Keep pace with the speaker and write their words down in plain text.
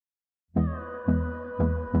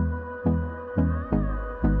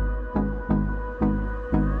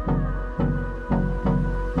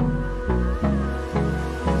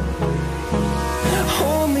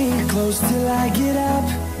close till I get up.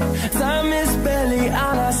 Time is barely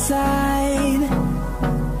on our side.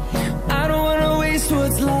 I don't wanna waste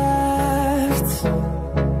what's left.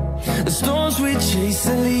 The storms we chase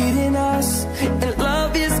are leading us, and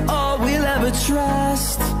love is all we'll ever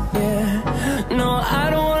trust. Yeah, no, I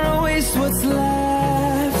don't wanna waste what's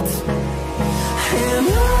left. And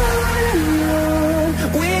on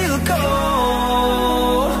we'll go,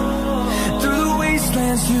 through the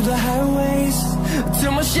wastelands, through the highways,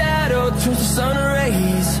 till my shadow turns to sun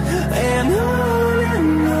rays. And on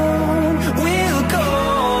we'll go,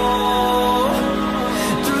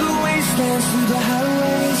 through the wastelands, through the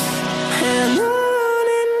highways, and on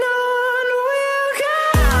we'll go.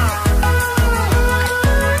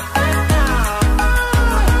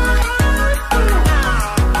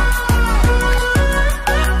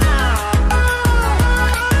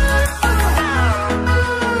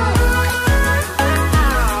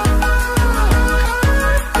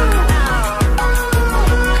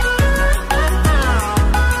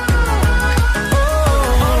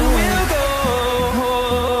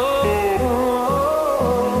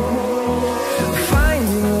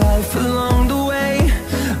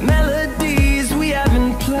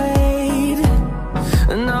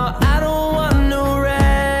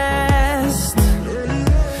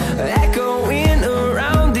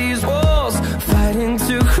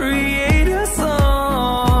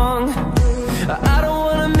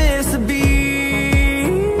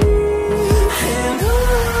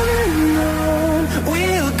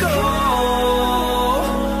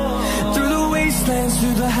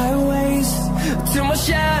 Through the highways, till my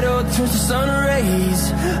shadow turns to sun rays.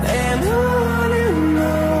 And on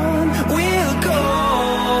we'll go,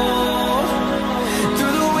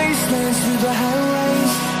 through the wastelands, through the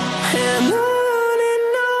highways, and on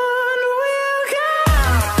we'll go.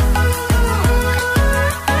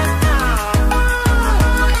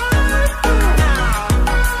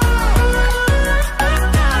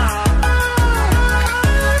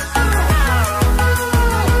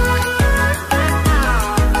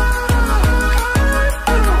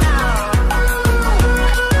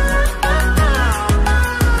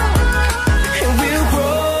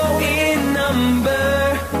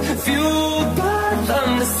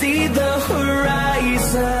 See the